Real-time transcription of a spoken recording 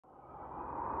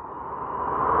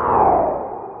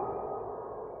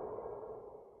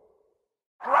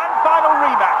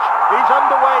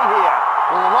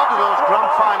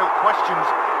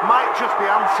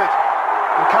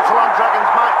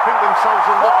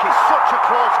it's such a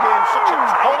close game, such a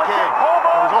tight game.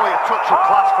 There was only a touch of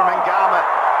class from Ngama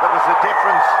that was the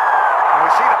difference. And we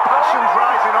see the passions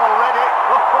rising already.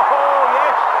 Oh,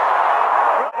 yes.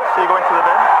 So you going to the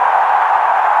bin?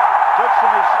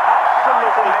 Judson is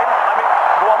absolutely...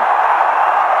 Go on.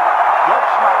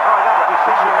 Gobsmacked by that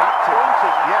decision.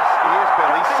 Yes, he is,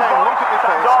 Bill. He's saying, look at me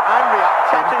face, I'm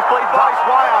reacting. That's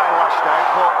why I lashed out,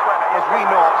 but as we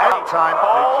know, any time...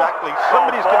 Exactly.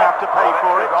 Somebody's going to have to pay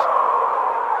for it.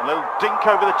 A little dink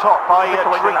over the top by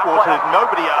Drinkwater.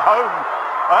 Nobody at home.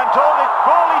 And all this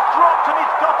ball is dropped and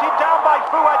it's dotted down by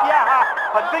Fouad Yaha.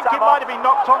 I think it might have been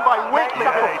knocked on by Whitley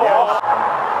before.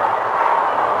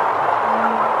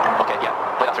 Okay, yeah,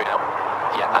 play that through now.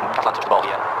 Yeah, and Catalan touch the ball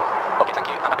here. Okay,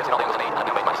 thank you. I'm getting all the angles I need. I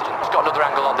do make my decision. Just got another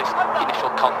angle on this initial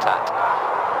contact.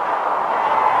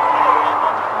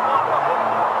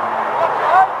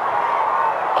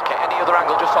 Okay, any other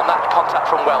angle just on that contact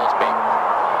from Wellsby?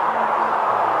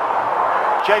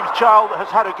 James Child has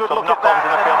had a good look at that.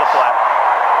 In the field of play.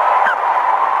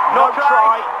 No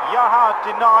try. Yaha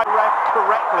denied ref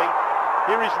correctly.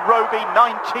 Here is Roby,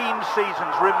 19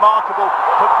 seasons, remarkable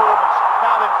performance.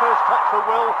 Now then, first touch for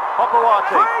Will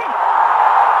Opawati.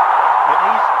 And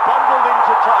he's bundled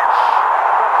into touch.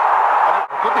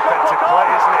 Good defensive play,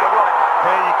 isn't it?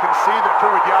 Here you can see that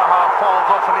Fouad Yaha falls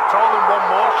off and it's all in one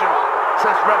motion,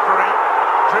 says referee.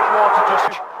 Drinkwater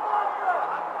just...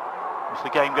 Is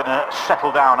the game going to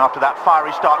settle down after that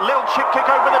fiery start? Little chip kick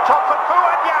over the top for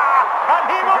Fouad Yaha, and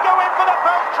he will go in for the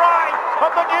first try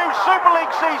of the new Super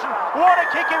League season. What a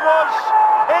kick it was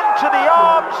into the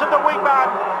arms of the wingman,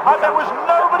 and there was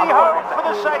nobody home for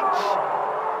the Saints.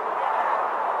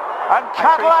 And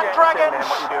Catalan Dragons,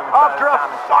 after a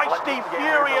feisty,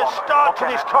 furious start to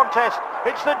this contest,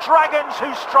 it's the Dragons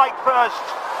who strike first.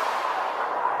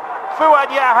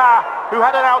 Fouad Yaha, who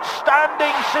had an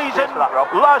outstanding season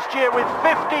last year with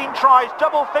 15 tries,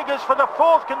 double figures for the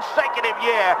fourth consecutive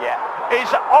year,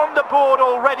 is on the board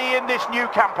already in this new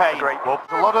campaign. Well,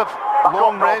 a lot of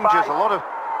long ranges, a lot of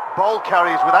ball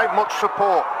carries without much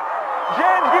support.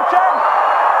 James, give 10.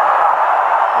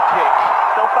 The kick.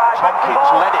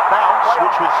 Tompkins let it bounce,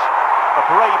 which was a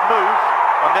brave move,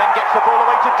 and then gets the ball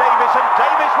away to Davis, and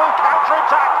Davis will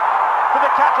counter-attack for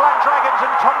the Catalan Dragons,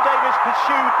 and Tom Davis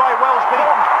pursued by Wellsby.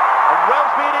 And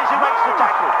Wellsby it is who makes the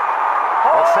tackle.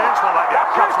 Well, Saints look like the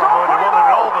Catalan were the one,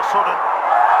 and all of a sudden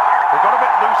they got a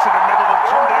bit loose in the middle, and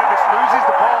Tom Davis loses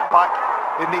the ball back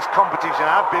in this competition.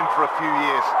 I've been for a few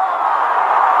years.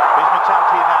 Here's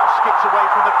Matautia now, skips away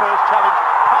from the first challenge.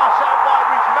 Pass out wide,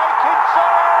 reach Makinson!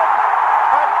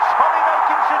 And Tommy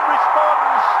Makinson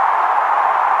responds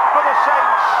for the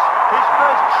Saints. His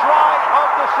first try of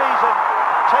the season,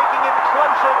 taking him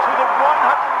closer to the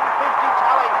 150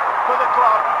 tally for the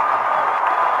club.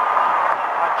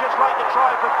 And just like the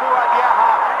try for Fouad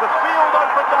Yaha, the field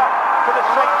opened up for the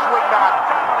Saints wingman.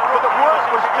 But the work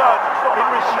was done in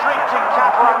restricting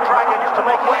Catalan Dragons to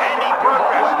make any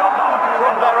progress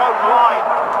from their own line.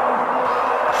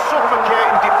 A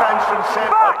suffocating defence from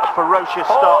St. A ferocious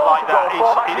start like that,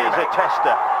 it is a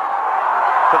tester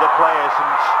for the players,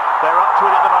 and they're up to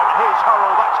it at the moment. Here's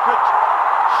Hurrell, that's good.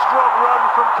 Strong run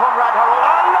from Conrad Hurrell.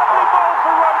 A lovely ball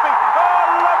for Roby. A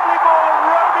lovely ball, and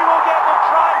Roby will get the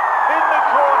try in the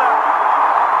corner.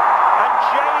 And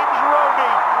James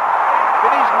Roby,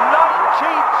 in his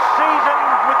 19th season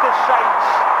with the Saints,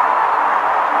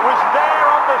 was there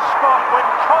on the spot when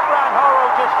Conrad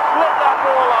Hurrell just flipped that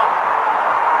ball up.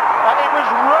 And it was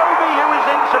Roby who was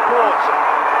in support.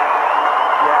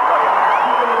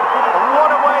 And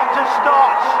what a way to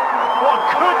start what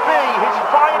could be his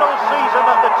final season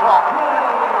at the top,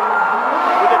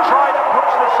 with a try that puts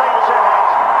the Saints ahead.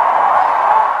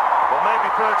 Well,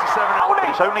 maybe 37.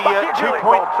 It's only a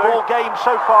 2-point ball game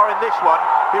so far in this one.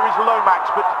 Here is Lomax,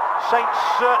 but Saints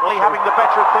certainly having the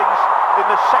better of things in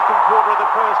the second quarter of the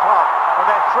first half, and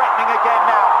they're threatening again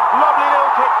now. Lovely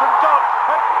little kick from Dodd.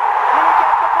 Will he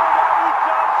get the ball down? He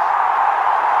does.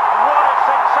 What a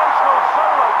sensational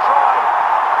solo try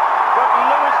from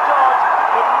Lewis Dodd,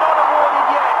 but not awarded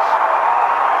yet.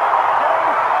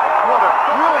 What a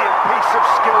brilliant piece of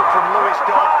skill from Lewis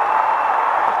Dodd.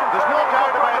 There's no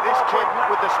doubt about this kid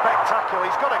with the spectacle.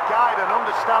 He's got to guide and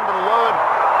understand and learn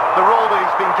the role that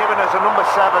he's been given as a number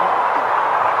 7.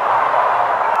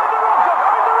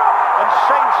 And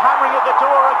Saints hammering at the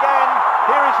door again.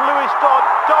 Here is Lewis Dodd.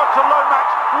 Dodd to Lomax.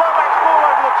 Lomax ball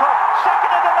over the top.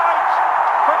 Second of the night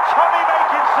for Tommy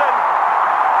Makinson.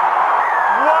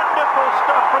 Wonderful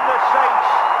stuff from the Saints.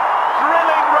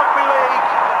 Thrilling rugby league.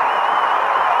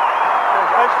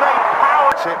 As they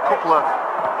power. A couple of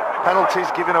penalties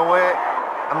given away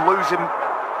and losing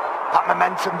that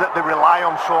momentum that they rely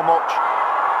on so much.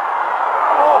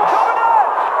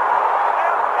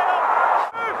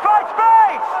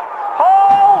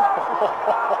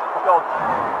 Go.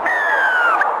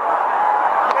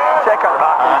 Check out the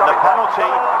back. And the penalty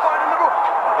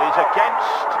is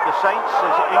against the Saints.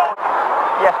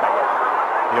 Yes, mate, yes.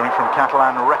 Hearing from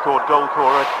Catalan record goal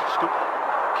scorer,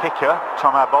 kicker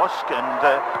Thomas Bosch, and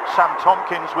Sam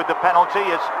Tompkins with the penalty,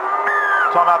 as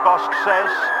Thomas Bosch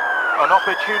says, an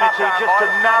opportunity just to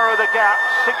narrow the gap,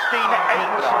 16-8.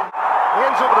 He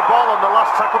ends up with the ball on the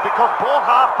last tackle because both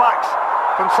halfbacks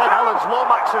from St Helens,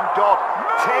 Lomax and Dodd,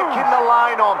 taking the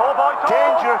line on.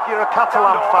 Danger if you're a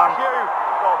Catalan fan,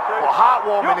 but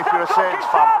heartwarming if you're a Saints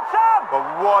fan. But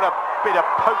what a bit of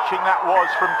poaching that was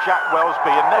from Jack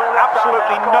Wellesby, and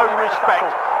absolutely no respect.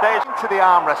 There's into the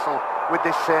arm wrestle with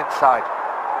this Saints side.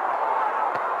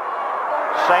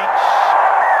 Saints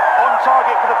on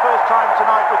target for the first time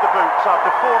tonight with the boots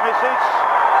after 4 misses.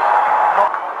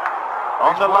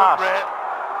 On the last,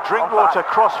 Drinkwater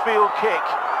crossfield kick.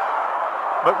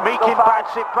 McMeekin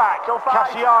bats it back.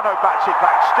 Cassiano bats it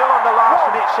back. Still on the last,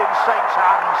 and it's in Saints'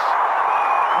 hands.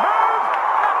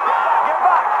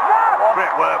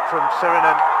 Great work from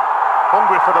Sirinen,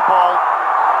 hungry for the ball.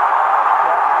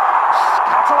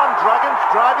 Catalan Dragons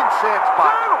driving Saints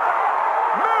back.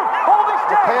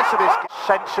 The pace of this,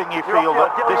 sensing you feel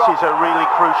that this is a really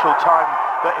crucial time,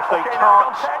 that if they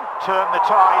can't turn the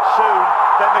tide soon,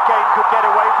 then the game could get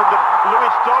away from them.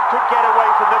 Lewis Dodd could get away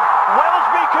from them.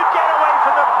 Wellesby could get away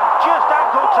from them. Just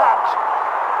ankle tapped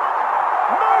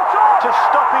to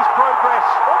stop his progress.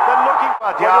 They're looking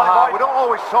for we don't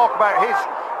always talk about his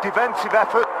defensive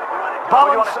effort.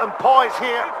 Balance and poise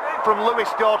here from Lewis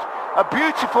Dodd. A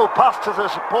beautiful pass to the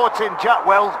supporting Jack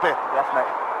Wellesby. Yes, mate.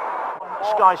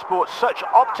 Sky Sports, such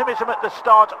optimism at the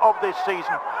start of this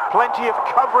season. Plenty of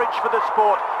coverage for the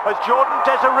sport as Jordan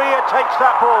Desiree takes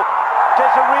that ball.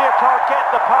 Desiree can't get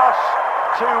the pass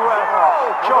to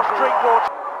Josh Drinkwater.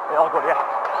 All good, yeah.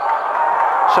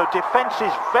 So defence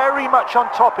is very much on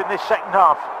top in this second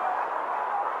half.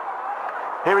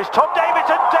 Here is Tom Davis,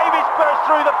 and Davis bursts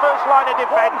through the first line of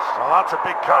defence. Well, that's a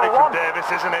big carry from Davis,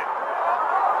 isn't it?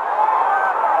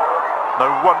 No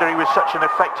wonder he was such an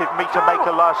effective meter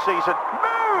maker last season.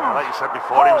 Like you said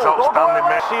before, he was outstanding,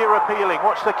 mate. Sear appealing.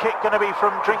 What's the kick going to be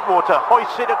from Drinkwater?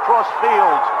 Hoists it across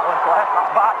field.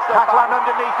 Catalan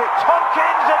underneath it.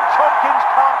 Tompkins, and Tompkins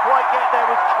can't quite get there.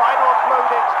 Was trying to offload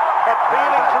it.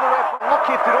 Appealing to the referee.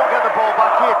 Lucky if they don't get the ball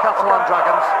back here, Catalan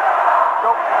Dragons.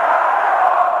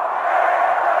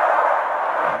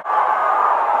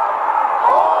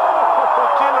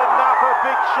 Dylan Napper,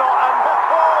 big shot, and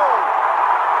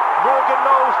Morgan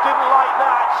Knowles didn't like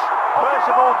that.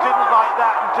 Percival didn't like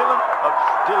that, and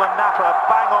Dylan Napper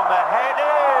bang on the head.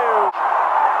 Ew.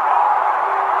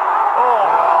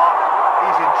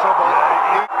 He's in trouble.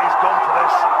 Yeah, he's gone for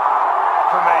this.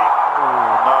 For me.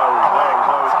 No.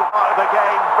 It's part of the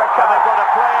game, and they've got a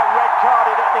player red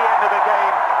carded at the end of the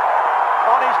game.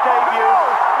 On his debut,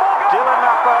 Dylan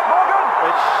Napper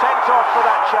is sent off for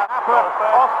that shot. Napper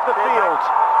off the field,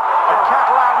 and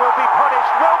Catalan will be punished.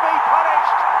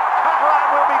 Catalan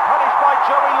will be punished by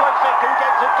Joey Lussick, who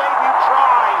gets a debut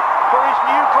try for his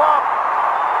new club.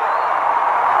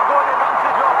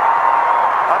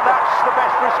 And that's the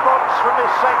best response from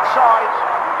this Saints side.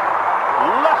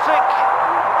 Lussick,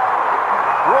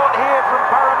 brought here from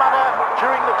Parramatta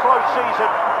during the close season,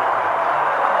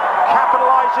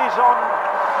 capitalises on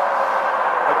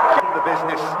the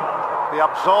business. They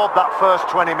absorbed that first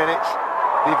 20 minutes.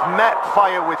 They've met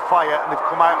fire with fire, and they've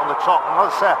come out on the top. And as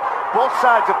I say, both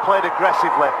sides have played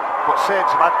aggressively, but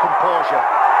Saints have had composure.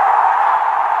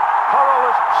 Hurrell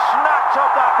has snapped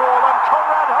up that ball, and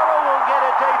Conrad Hurrell will get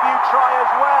a debut try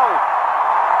as well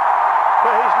for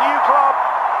his new club.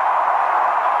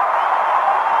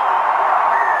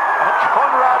 And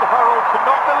Conrad Hurrell could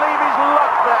not believe his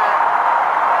luck there.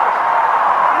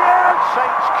 And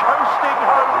Saints coasting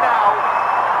home now.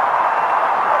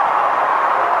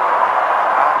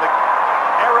 And the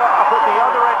error up at the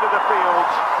other end of the field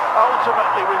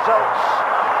ultimately results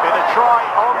in a try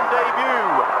on debut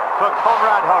for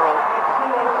Conrad Hurrell.